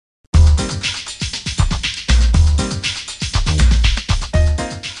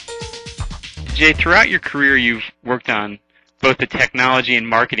Jay, throughout your career, you've worked on both the technology and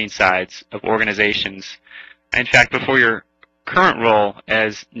marketing sides of organizations. In fact, before your current role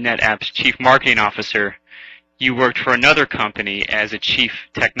as NetApp's Chief Marketing Officer, you worked for another company as a Chief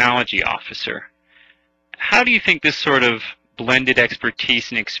Technology Officer. How do you think this sort of blended expertise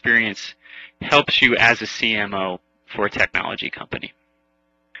and experience helps you as a CMO for a technology company?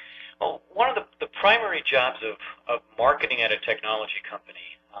 Well, one of the primary jobs of marketing at a technology company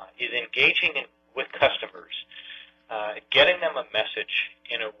is engaging with customers, getting them a message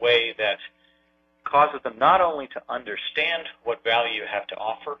in a way that causes them not only to understand what value you have to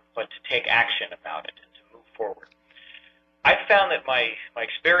offer, but to take action about it and to move forward. I found that my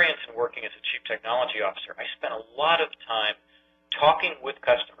experience in working as a Chief Technology Officer, I spent a lot of time talking with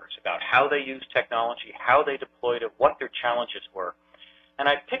customers about how they use technology, how they deployed it, what their challenges were. And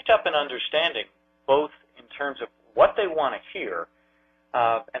I picked up an understanding both in terms of what they want to hear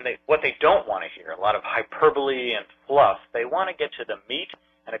and what they don't want to hear, a lot of hyperbole and fluff. They want to get to the meat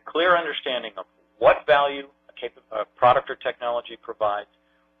and a clear understanding of what value a product or technology provides,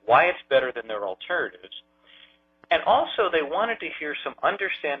 why it's better than their alternatives, and also they wanted to hear some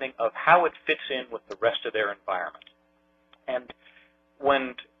understanding of how it fits in with the rest of their environment. And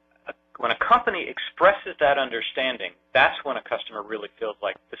when a company expresses that understanding, that's when a customer really feels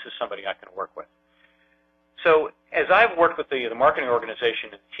like this is somebody I can work with. So as I've worked with the marketing organization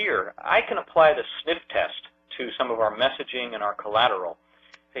here, I can apply the sniff test to some of our messaging and our collateral.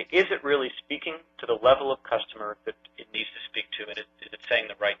 Say, is it really speaking to the level of customer that it needs to speak to, and is it saying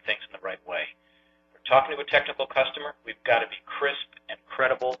the right things in the right way? If we're talking to a technical customer, we've got to be crisp and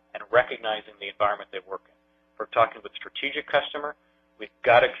credible and recognizing the environment they work in. If we're talking with a strategic customer, we've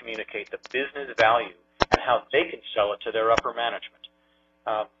got to communicate the business value and how they can sell it to their upper management.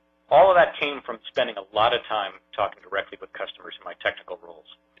 All of that came from spending a lot of time talking directly with customers in my technical roles.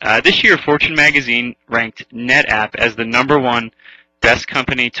 This year, Fortune magazine ranked NetApp as the #1 best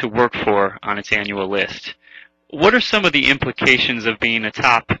company to work for on its annual list. What are some of the implications of being a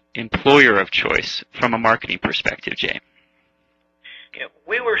top employer of choice from a marketing perspective, Jay?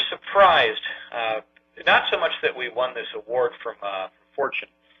 We were surprised, not so much that we won this award from Fortune,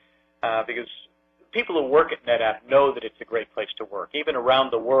 because people who work at NetApp know that it's a great place to work. Even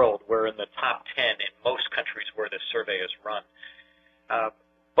around the world, we're in the top 10 in most countries where this survey is run.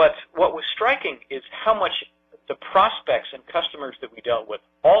 But what was striking is how much the prospects and customers that we dealt with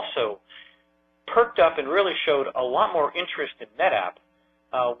also perked up and really showed a lot more interest in NetApp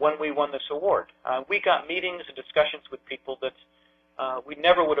when we won this award. We got meetings and discussions with people that we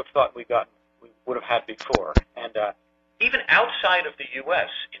never would have thought we would have had before. And even outside of the U.S.,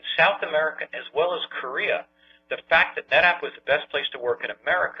 in South America as well as Korea, the fact that NetApp was the best place to work in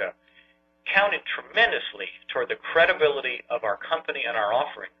America counted tremendously toward the credibility of our company and our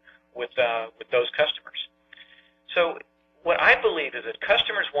offering with those customers. So what I believe is that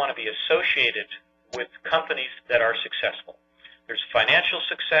customers want to be associated with companies that are successful. There's financial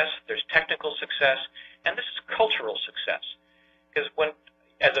success, there's technical success, and this is cultural success. Because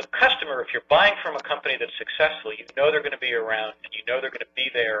as a customer, if you're buying from a company that's successful, you know they're going to be around and you know they're going to be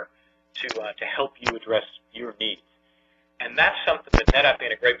there to help you address your needs. And that's something that NetApp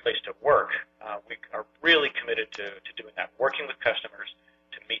being a great place to work, we are really committed to doing that, working with customers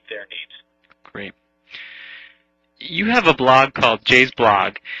to meet their needs. Great. You have a blog called Jay's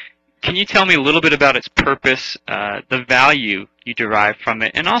Blog. Can you tell me a little bit about its purpose, the value you derive from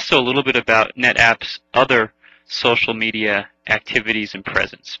it, and also a little bit about NetApp's other social media activities and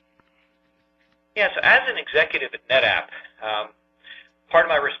presence? Yes, as an executive at NetApp, part of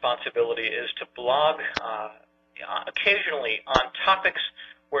my responsibility is to blog occasionally on topics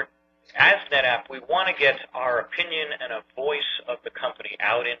where, as NetApp, we want to get our opinion and a voice of the company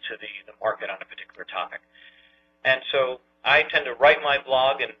out into the market on a particular topic. And so I tend to write my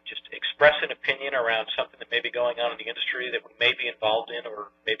blog and just express an opinion around something that may be going on in the industry that we may be involved in or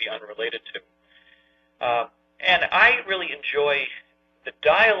may be unrelated to. And I really enjoy the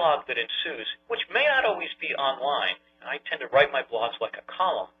dialogue that ensues, which may not always be online. I tend to write my blogs like a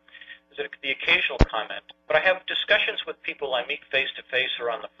column. There's the occasional comment. But I have discussions with people I meet face-to-face or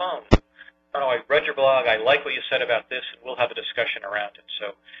on the phone. Oh, I read your blog, I like what you said about this, and we'll have a discussion around it.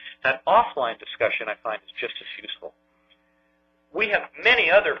 So that offline discussion I find is just as useful. We have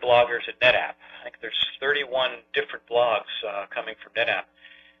many other bloggers at NetApp. I think there's 31 different blogs coming from NetApp,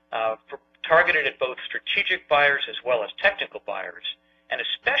 targeted at both strategic buyers as well as technical buyers. And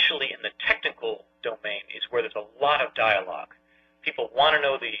especially in the technical domain is where there's a lot of dialogue. People want to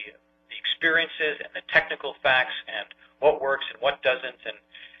know the experiences and the technical facts and what works and what doesn't. And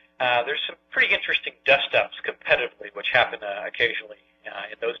there's some pretty interesting dust-ups competitively, which happen occasionally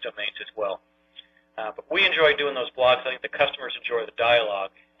in those domains as well. But we enjoy doing those blogs. I think the customers enjoy the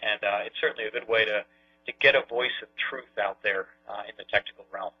dialogue, and it's certainly a good way to get a voice of truth out there in the technical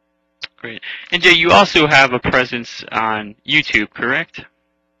realm. Great. And Jay, you also have a presence on YouTube, correct?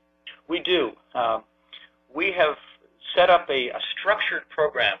 We do. We have set up a structured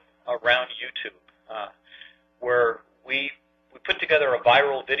program around YouTube where we put together a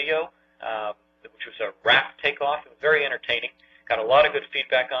viral video, which was a rap takeoff. It was very entertaining. Got a lot of good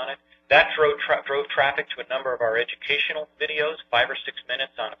feedback on it. That drove traffic to a number of our educational videos, 5 or 6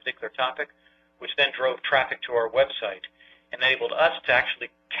 minutes on a particular topic, which then drove traffic to our website and enabled us to actually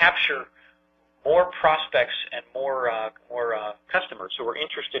capture more prospects and more customers who were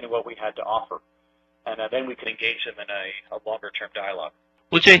interested in what we had to offer. And then we could engage them in a longer-term dialogue.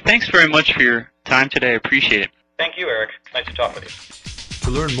 Well, Jay, thanks very much for your time today. I appreciate it. Thank you, Eric. Nice to talk with you.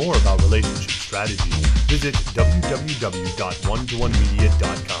 To learn more about relationship strategy, visit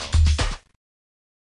www.one-to-one-media.com.